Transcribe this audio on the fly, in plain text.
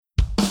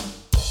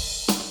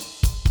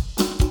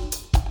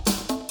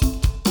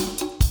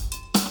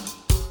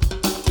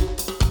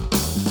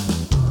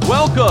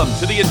Welcome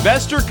to the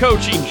Investor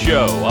Coaching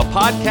Show, a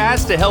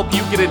podcast to help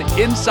you get an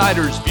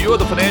insider's view of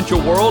the financial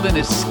world and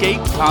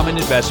escape common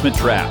investment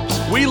traps.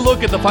 We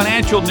look at the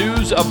financial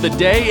news of the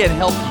day and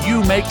help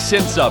you make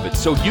sense of it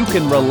so you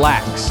can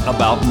relax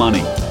about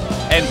money.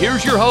 And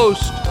here's your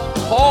host,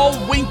 Paul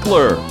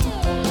Winkler.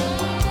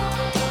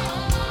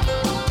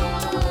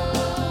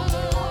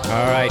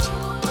 All right.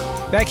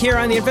 Back here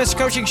on the Investor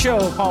Coaching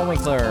Show, Paul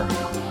Winkler.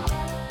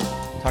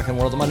 Talking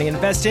world of money and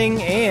investing,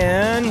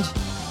 and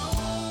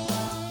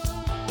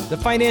the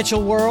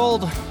financial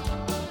world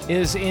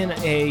is in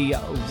a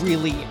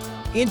really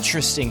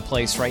interesting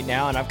place right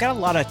now, and I've got a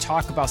lot of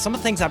talk about some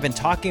of the things I've been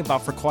talking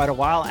about for quite a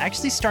while.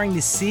 Actually starting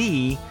to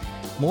see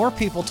more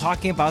people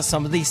talking about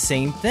some of these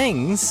same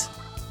things,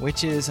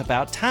 which is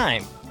about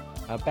time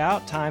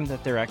that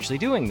they're actually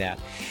doing that.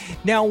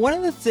 Now, one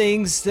of the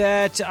things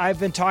that I've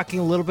been talking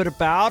a lot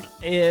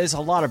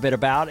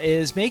about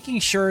is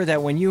making sure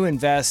that when you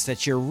invest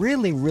that you're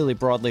really, really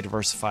broadly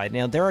diversified.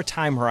 Now, there are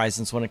time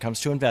horizons when it comes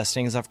to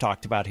investing, as I've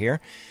talked about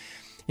here.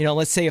 You know,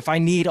 let's say if I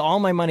need all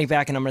my money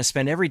back and I'm going to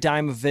spend every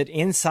dime of it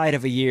inside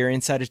of a year,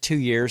 inside of 2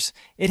 years,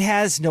 it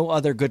has no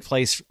other good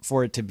place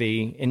for it to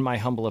be, in my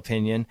humble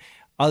opinion,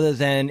 other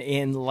than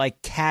in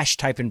like cash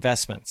type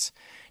investments.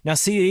 Now,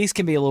 CDs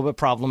can be a little bit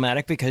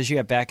problematic because you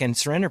have back-end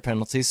surrender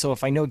penalties. So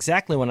if I know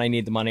exactly when I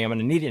need the money, I'm going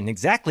to need it in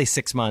exactly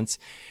 6 months,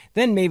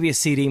 then maybe a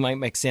CD might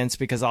make sense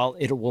because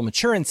it will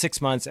mature in 6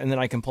 months and then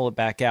I can pull it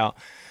back out.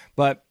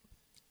 But,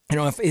 you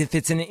know, if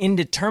it's an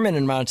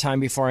indeterminate amount of time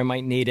before I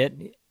might need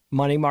it,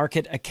 money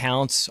market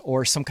accounts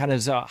or some kind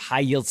of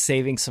high-yield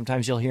savings,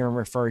 sometimes you'll hear them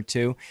referred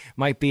to,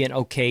 might be an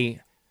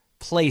okay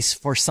place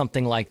for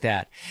something like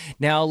that.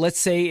 Now, let's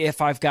say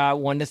if I've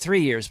got 1 to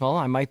 3 years, well,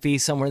 I might be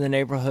somewhere in the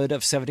neighborhood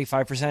of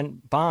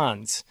 75%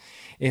 bonds.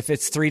 If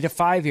it's 3 to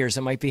 5 years,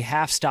 it might be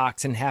half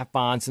stocks and half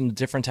bonds, and the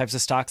different types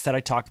of stocks that I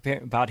talk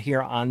about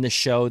here on the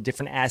show,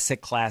 different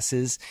asset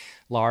classes,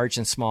 large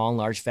and small,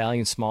 large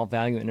value and small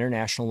value,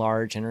 international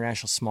large,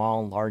 international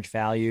small, large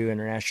value,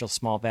 international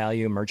small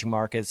value, emerging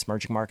markets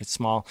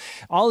small,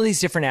 all of these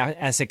different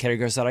asset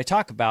categories that I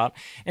talk about,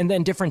 and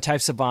then different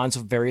types of bonds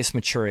with various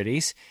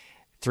maturities.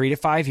 3 to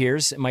 5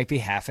 years, it might be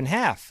half and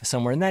half,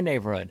 somewhere in that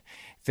neighborhood.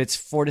 If it's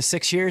 4 to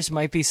 6 years, it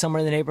might be somewhere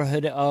in the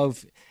neighborhood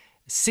of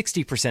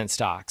 60%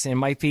 stocks. And it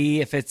might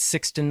be, if it's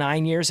 6 to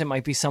 9 years, it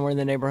might be somewhere in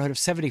the neighborhood of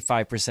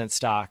 75%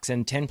 stocks.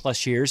 And 10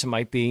 plus years, it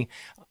might be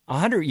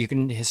 100. You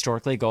can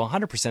historically go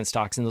 100%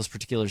 stocks in those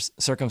particular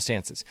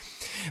circumstances.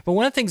 But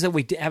one of the things that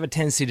we have a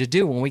tendency to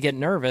do when we get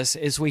nervous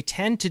is we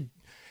tend to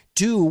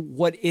do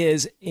what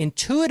is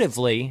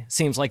intuitively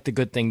seems like the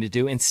good thing to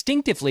do,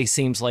 instinctively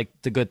seems like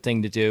the good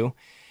thing to do.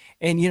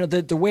 And, you know,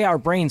 the way our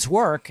brains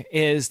work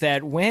is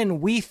that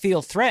when we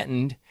feel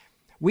threatened,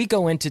 we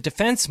go into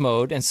defense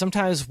mode, and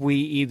sometimes we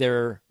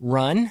either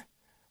run,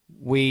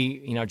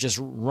 just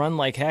run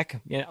like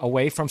heck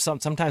away from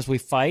sometimes we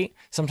fight,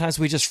 sometimes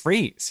we just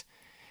freeze.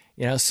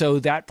 So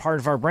that part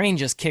of our brain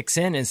just kicks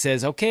in and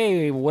says,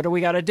 okay, what do we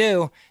got to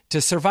do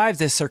to survive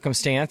this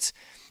circumstance?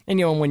 And,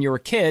 when you were a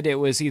kid, it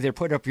was either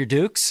put up your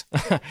dukes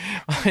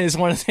is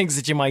one of the things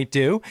that you might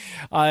do.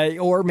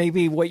 Or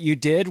maybe what you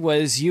did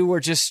was you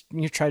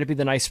try to be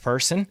the nice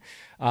person.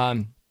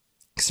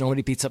 Because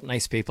nobody beats up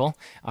nice people.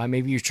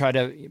 Maybe you try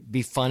to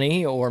be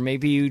funny, or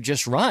maybe you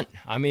just run.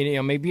 Or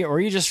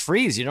you just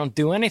freeze. You don't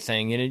do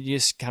anything. You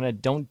just kind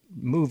of don't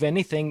move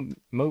anything.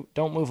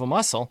 Don't move a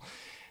muscle,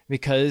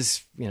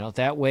 because,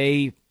 that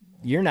way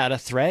you're not a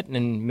threat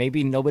and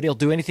maybe nobody will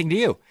do anything to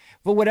you.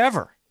 But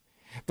whatever.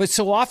 But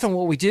so often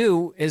what we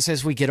do is,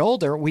 as we get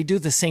older, we do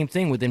the same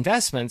thing with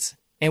investments,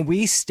 and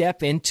we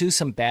step into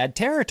some bad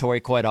territory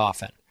quite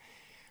often.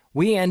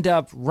 We end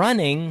up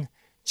running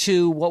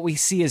to what we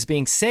see as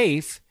being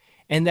safe,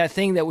 and that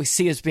thing that we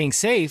see as being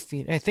safe,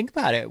 think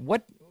about it.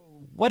 What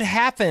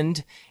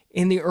happened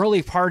in the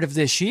early part of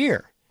this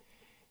year?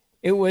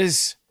 It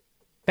was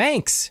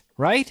banks,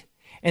 right?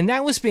 And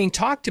that was being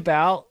talked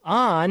about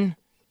on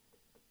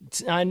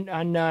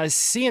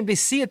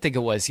CNBC, I think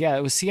it was. Yeah,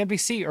 it was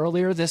CNBC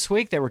earlier this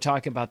week. They were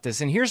talking about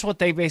this. And here's what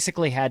they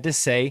basically had to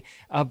say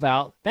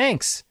about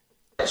banks.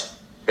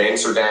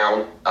 Banks are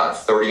down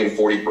 30 and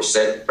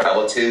 40%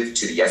 relative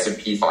to the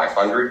S&P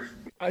 500.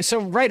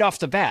 So right off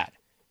the bat,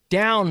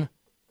 down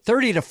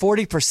 30 to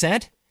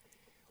 40%.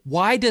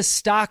 Why does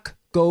stock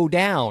go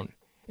down?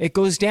 It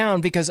goes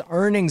down because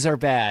earnings are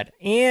bad,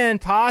 and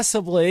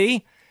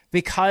possibly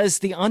because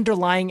the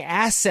underlying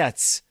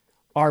assets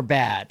are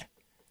bad.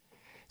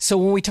 So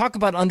when we talk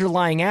about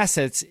underlying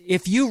assets,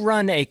 if you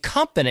run a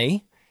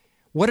company,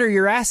 what are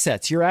your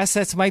assets? Your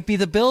assets might be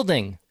the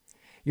building.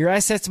 Your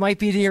assets might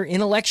be your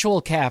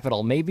intellectual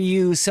capital. Maybe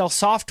you sell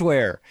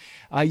software.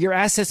 Your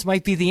assets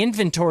might be the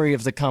inventory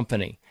of the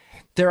company.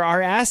 There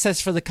are assets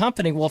for the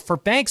company. Well, for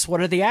banks,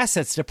 what are the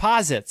assets?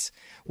 Deposits.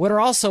 What are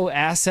also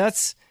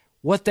assets?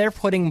 What they're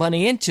putting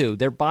money into.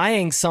 They're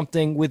buying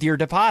something with your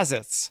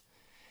deposits.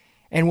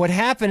 And what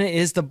happened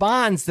is the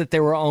bonds that they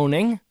were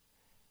owning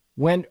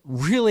went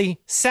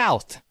really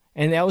south,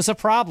 and that was a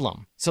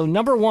problem. So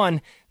number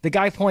one, the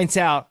guy points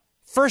out,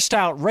 first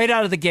out, right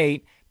out of the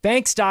gate,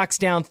 bank stocks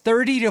down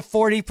 30 to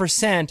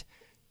 40%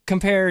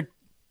 compared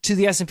to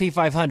the S&P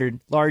 500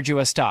 large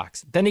U.S.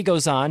 stocks. Then he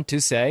goes on to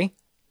say,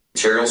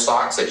 material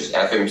stocks such as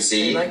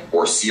FMC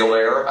or Seal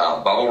Air,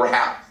 Bubble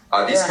Wrap,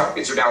 these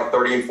companies are down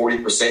 30 and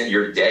 40%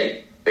 year to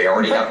date. They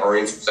already have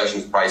earnings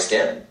recessions priced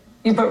in.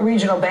 You put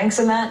regional banks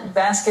in that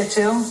basket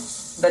too?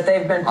 That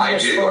they've been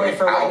punished fully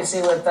for what you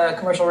see with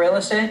commercial real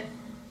estate?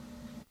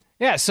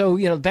 Yeah,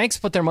 so, banks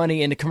put their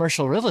money into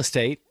commercial real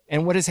estate,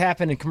 and what has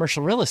happened in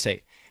commercial real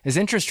estate? As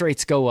interest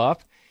rates go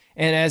up,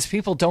 and as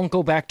people don't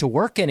go back to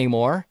work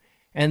anymore,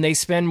 and they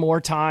spend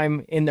more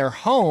time in their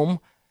home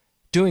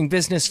doing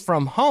business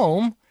from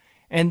home,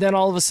 and then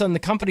all of a sudden the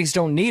companies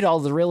don't need all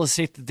the real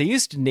estate that they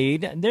used to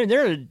need.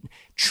 They're a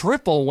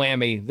triple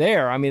whammy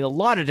there. I mean, a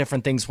lot of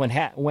different things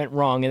went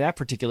wrong in that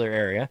particular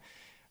area.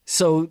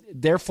 So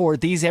therefore,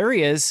 these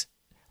areas,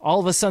 all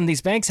of a sudden,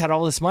 these banks had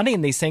all this money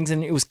in these things,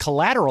 and it was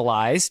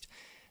collateralized.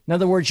 In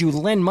other words, you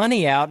lend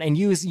money out and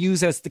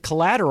use as the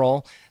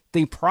collateral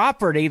the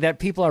property that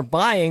people are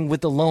buying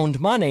with the loaned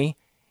money,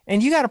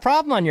 and you got a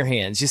problem on your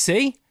hands, you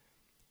see?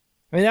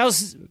 I mean,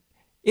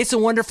 It's a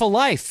Wonderful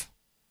Life.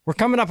 We're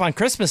coming up on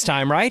Christmas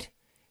time, right?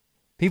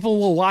 People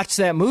will watch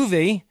that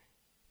movie,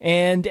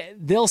 and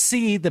they'll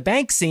see the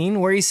bank scene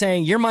where he's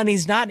saying, your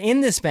money's not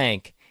in this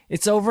bank.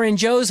 It's over in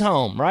Joe's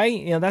home,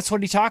 right? That's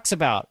what he talks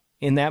about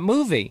in that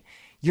movie.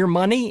 Your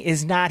money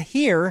is not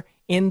here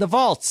in the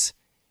vaults.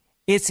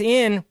 It's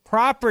in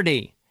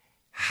property.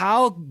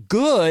 How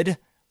good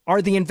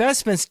are the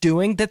investments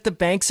doing that the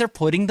banks are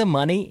putting the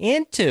money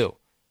into?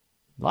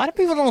 A lot of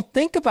people don't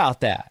think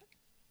about that.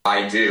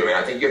 I do, and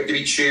I think you have to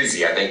be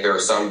choosy. I think there are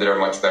some that are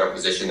much better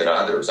positioned than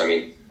others. I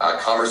mean,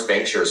 Commerce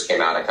Bancshares came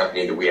out, a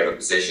company that we have a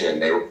position in.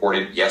 They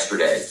reported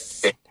yesterday.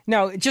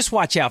 Now, just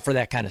watch out for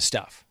that kind of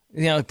stuff.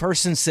 A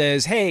person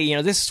says,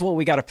 hey, this is what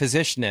we got a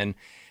position in.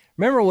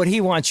 Remember what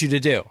he wants you to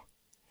do.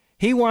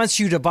 He wants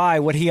you to buy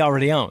what he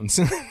already owns.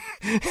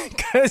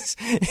 Because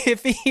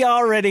if he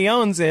already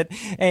owns it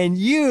and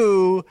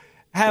you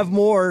have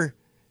more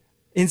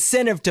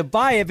incentive to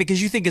buy it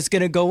because you think it's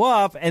going to go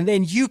up, and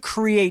then you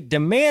create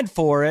demand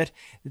for it,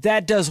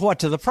 that does what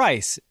to the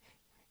price?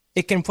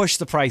 It can push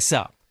the price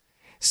up.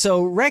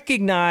 So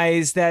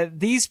recognize that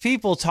these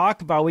people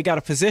talk about we got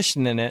a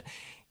position in it.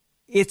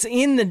 It's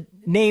in the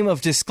name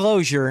of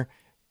disclosure,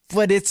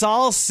 but it's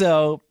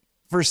also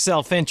for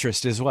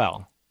self-interest as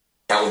well.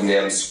 Held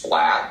NIMs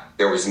flat.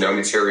 There was no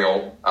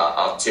material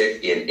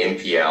uptick in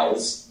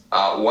NPLs.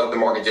 What the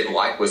market didn't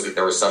like was that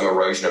there was some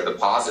erosion of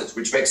deposits,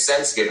 which makes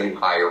sense given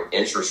higher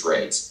interest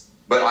rates.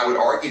 But I would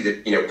argue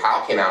that,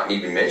 Powell came out and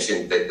even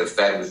mentioned that the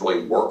Fed was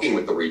really working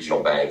with the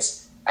regional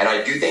banks. And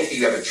I do think that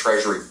you have a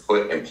treasury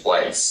put in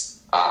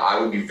place. I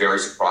would be very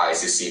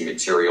surprised to see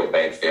material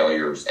bank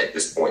failures at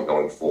this point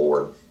going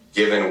forward,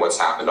 given what's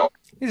happened.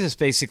 He's just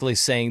basically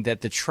saying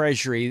that the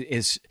Treasury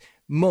is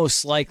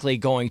most likely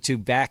going to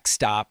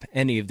backstop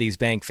any of these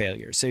bank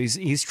failures. So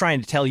he's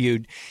trying to tell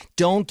you,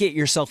 don't get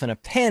yourself in a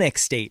panic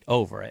state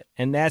over it.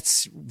 And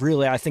that's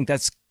really, I think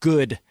that's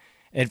good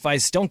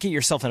advice. Don't get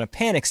yourself in a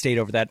panic state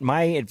over that.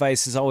 My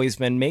advice has always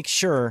been make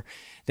sure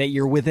that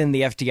you're within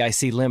the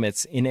FDIC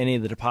limits in any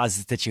of the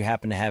deposits that you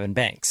happen to have in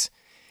banks.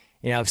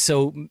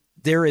 So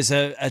there is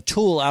a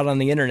tool out on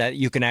the internet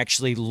you can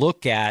actually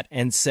look at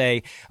and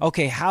say,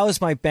 okay, how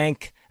is my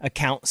bank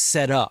account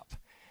set up?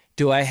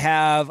 Do I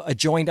have a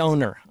joint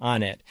owner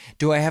on it?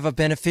 Do I have a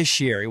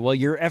beneficiary? Well,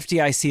 your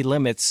FDIC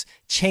limits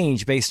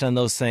change based on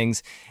those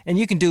things. And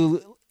you can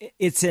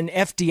it's an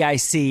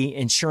FDIC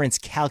insurance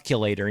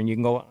calculator, and you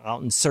can go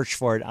out and search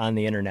for it on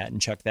the internet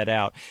and check that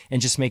out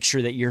and just make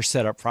sure that you're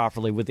set up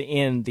properly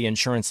within the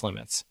insurance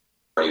limits.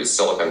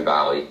 Silicon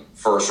Valley,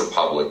 First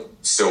Republic,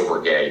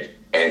 Silvergate,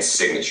 and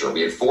Signature.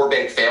 We had 4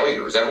 bank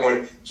failures.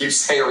 Everyone keeps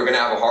saying we're going to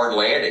have a hard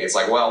landing. It's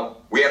like,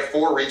 well, we have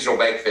 4 regional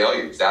bank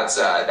failures. That's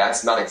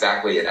not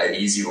exactly an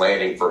easy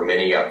landing for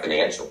many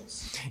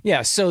financials.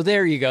 Yeah, so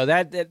there you go.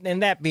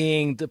 That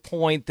being the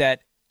point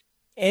that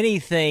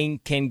anything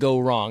can go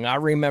wrong. I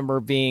remember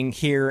being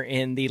here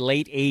in the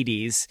late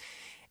 80s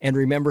and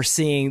remember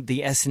seeing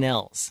the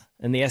S&Ls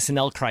and the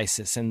S&L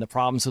crisis and the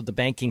problems with the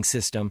banking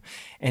system.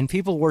 And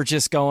people were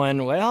just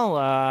going,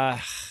 well,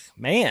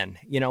 man,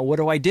 what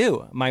do I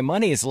do? My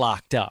money is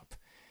locked up.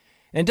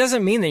 And it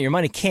doesn't mean that your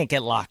money can't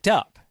get locked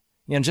up.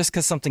 Just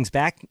because something's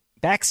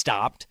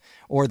backstopped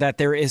or that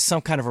there is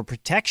some kind of a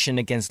protection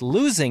against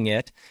losing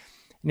it,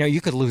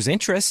 you could lose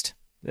interest,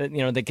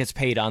 that gets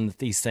paid on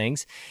these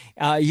things.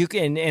 You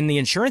can, and the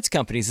insurance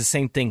companies, the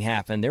same thing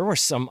happened. There were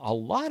a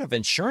lot of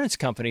insurance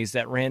companies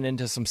that ran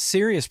into some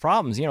serious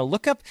problems.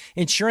 Look up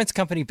insurance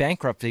company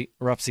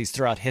bankruptcies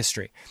throughout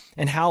history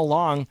and how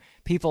long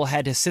people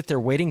had to sit there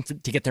waiting to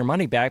get their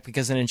money back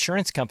because an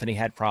insurance company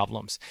had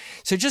problems.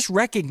 So just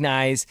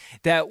recognize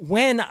that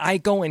when I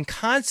go and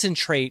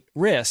concentrate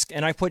risk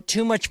and I put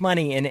too much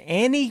money in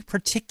any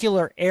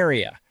particular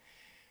area,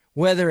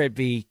 whether it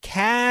be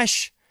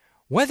cash,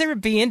 whether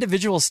it be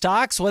individual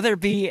stocks, whether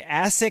it be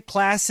asset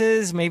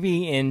classes,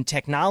 maybe in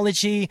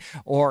technology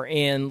or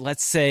in,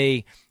 let's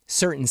say,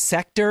 certain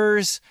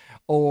sectors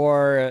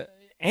or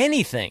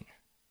anything,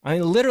 I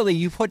mean, literally,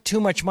 you put too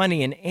much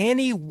money in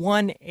any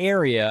one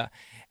area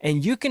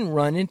and you can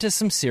run into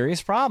some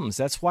serious problems.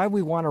 That's why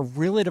we want to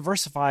really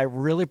diversify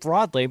really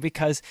broadly,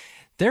 because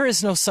there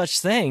is no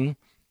such thing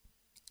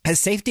as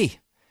safety.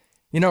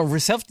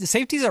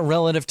 Safety is a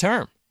relative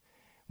term.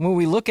 When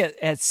we look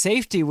at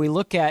safety, we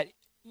look at,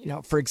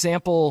 for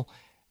example,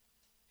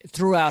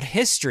 throughout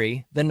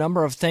history, the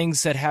number of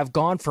things that have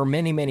gone for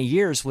many, many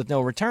years with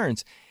no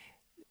returns.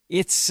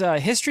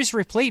 History's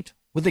replete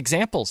with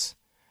examples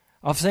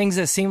of things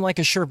that seem like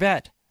a sure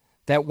bet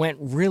that went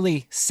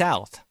really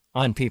south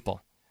on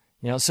people.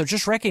 So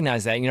just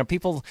recognize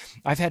that.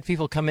 I've had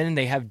people come in and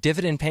they have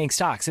dividend-paying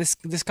stocks.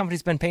 This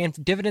company's been paying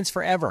dividends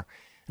forever.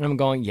 And I'm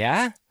going,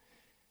 yeah?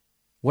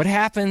 What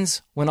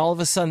happens when all of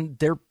a sudden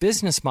their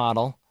business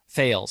model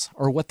fails,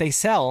 or what they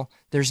sell,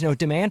 there's no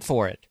demand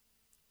for it?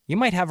 You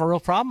might have a real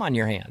problem on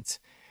your hands.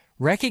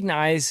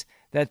 Recognize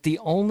that the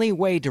only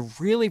way to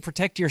really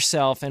protect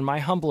yourself, in my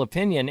humble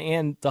opinion,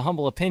 and the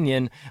humble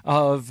opinion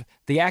of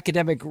the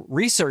academic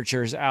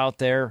researchers out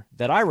there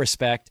that I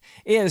respect,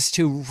 is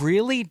to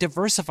really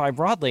diversify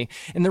broadly.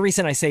 And the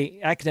reason I say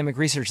academic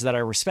research that I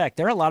respect,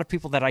 there are a lot of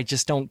people that I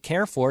just don't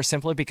care for,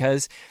 simply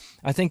because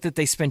I think that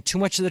they spend too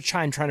much of their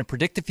time trying to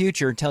predict the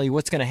future and tell you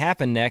what's going to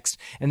happen next,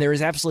 and there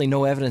is absolutely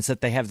no evidence that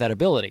they have that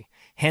ability.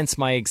 Hence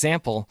my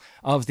example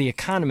of the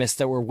economists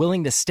that were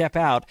willing to step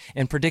out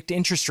and predict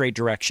interest rate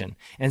direction.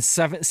 And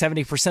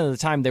 70% of the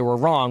time they were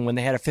wrong when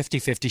they had a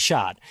 50-50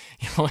 shot.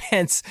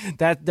 Hence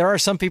that there are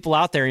some people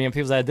out there,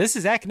 people say, this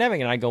is academic.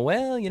 And I go,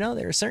 well,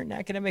 there are certain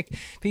academic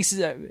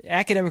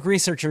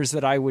researchers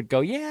that I would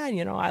go,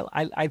 yeah,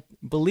 I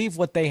believe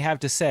what they have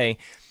to say,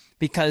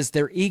 because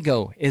their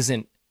ego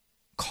isn't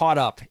caught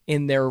up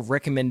in their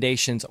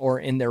recommendations or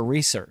in their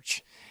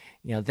research.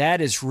 That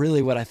is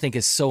really what I think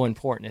is so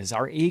important, is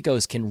our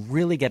egos can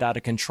really get out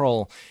of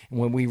control. And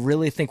when we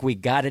really think we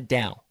got it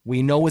down,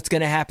 we know what's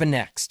going to happen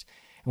next.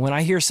 And when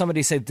I hear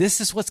somebody say,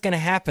 this is what's going to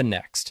happen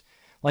next,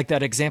 like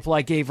that example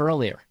I gave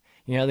earlier,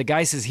 the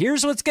guy says,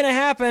 here's what's going to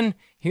happen.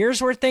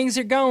 Here's where things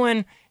are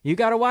going. You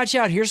got to watch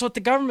out. Here's what the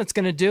government's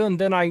going to do. And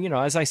then I,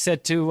 as I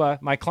said to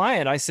my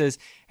client, I says,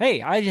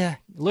 hey, I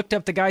looked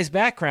up the guy's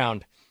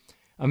background.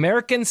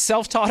 American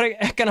self-taught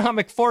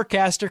economic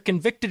forecaster,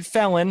 convicted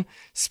felon,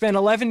 spent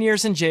 11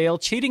 years in jail,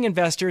 cheating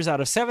investors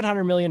out of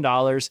 $700 million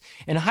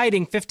and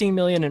hiding $15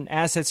 million in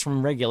assets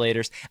from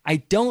regulators. I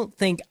don't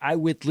think I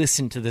would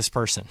listen to this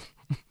person.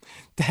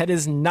 That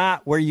is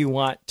not where you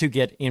want to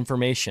get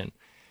information.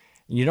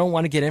 You don't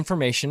want to get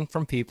information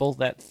from people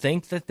that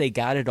think that they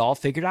got it all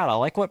figured out. I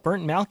like what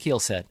Burton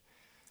Malkiel said.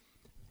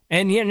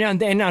 And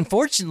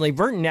unfortunately,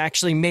 Burton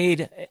actually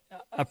made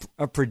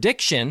a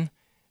prediction.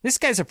 This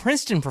guy's a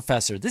Princeton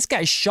professor. This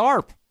guy's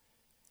sharp.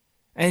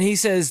 And he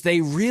says they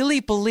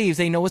really believe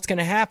they know what's going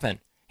to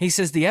happen. He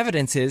says the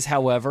evidence is,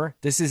 however,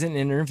 this is an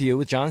interview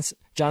with John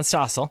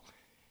Stossel,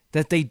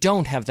 that they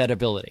don't have that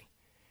ability.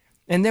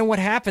 And then what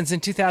happens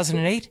in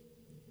 2008?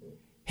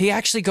 He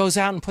actually goes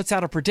out and puts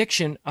out a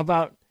prediction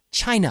about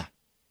China,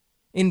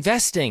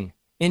 investing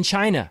in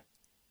China.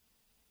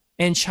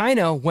 And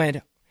China went,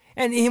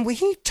 and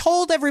he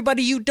told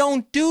everybody, you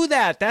don't do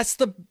that. That's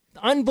the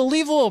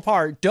unbelievable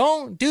part.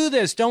 Don't do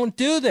this. Don't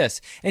do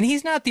this. And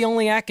he's not the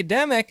only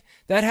academic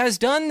that has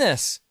done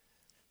this.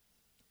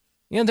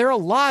 There are a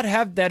lot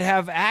that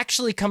have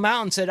actually come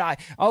out and said,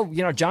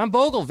 John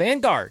Bogle,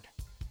 Vanguard,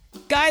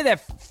 guy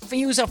that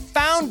he was a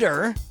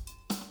founder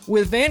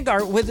with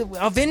Vanguard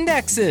of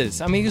indexes.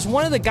 I mean, he was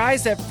one of the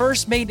guys that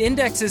first made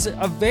indexes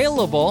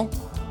available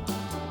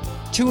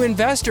to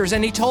investors.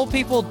 And he told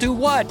people, do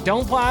what?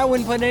 I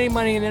wouldn't put any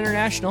money in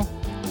International.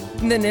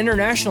 And then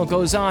International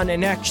goes on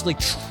and actually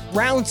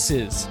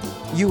trounces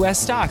U.S.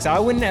 stocks. I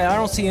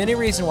don't see any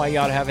reason why you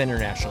ought to have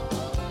International.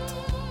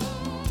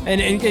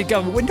 And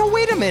go, no,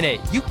 wait a minute.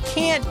 You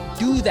can't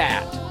do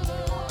that.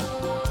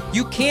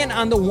 You can't,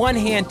 on the one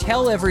hand,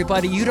 tell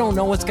everybody you don't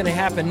know what's going to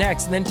happen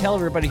next, and then tell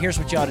everybody, here's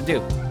what you ought to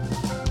do.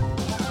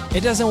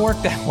 It doesn't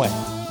work that way.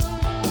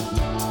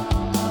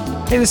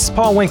 Hey, this is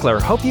Paul Winkler.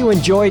 Hope you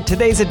enjoyed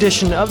today's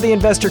edition of the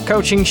Investor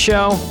Coaching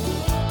Show.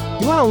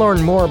 You want to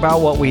learn more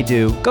about what we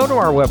do, go to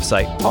our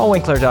website,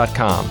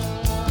 paulwinkler.com.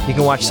 You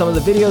can watch some of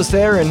the videos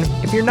there, and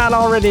if you're not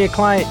already a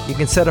client, you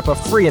can set up a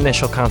free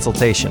initial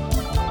consultation.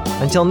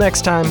 Until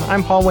next time,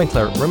 I'm Paul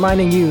Winkler,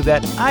 reminding you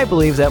that I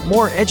believe that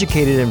more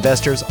educated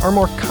investors are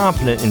more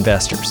confident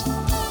investors,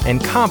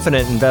 and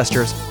confident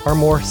investors are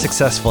more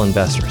successful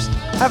investors.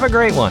 Have a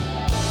great one.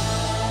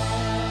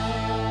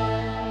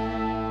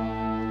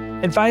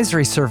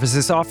 Advisory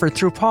services offered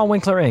through Paul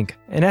Winkler, Inc.,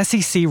 an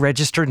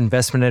SEC-registered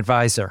investment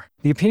advisor.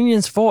 The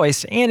opinions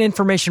voiced and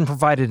information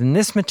provided in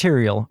this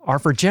material are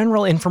for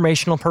general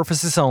informational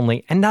purposes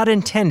only and not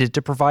intended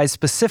to provide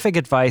specific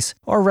advice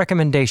or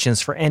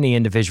recommendations for any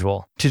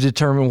individual. To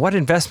determine what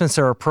investments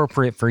are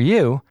appropriate for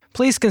you,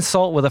 please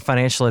consult with a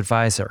financial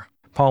advisor.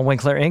 Paul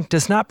Winkler, Inc.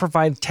 does not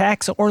provide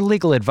tax or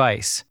legal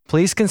advice.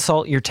 Please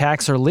consult your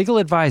tax or legal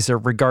advisor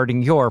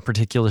regarding your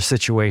particular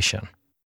situation.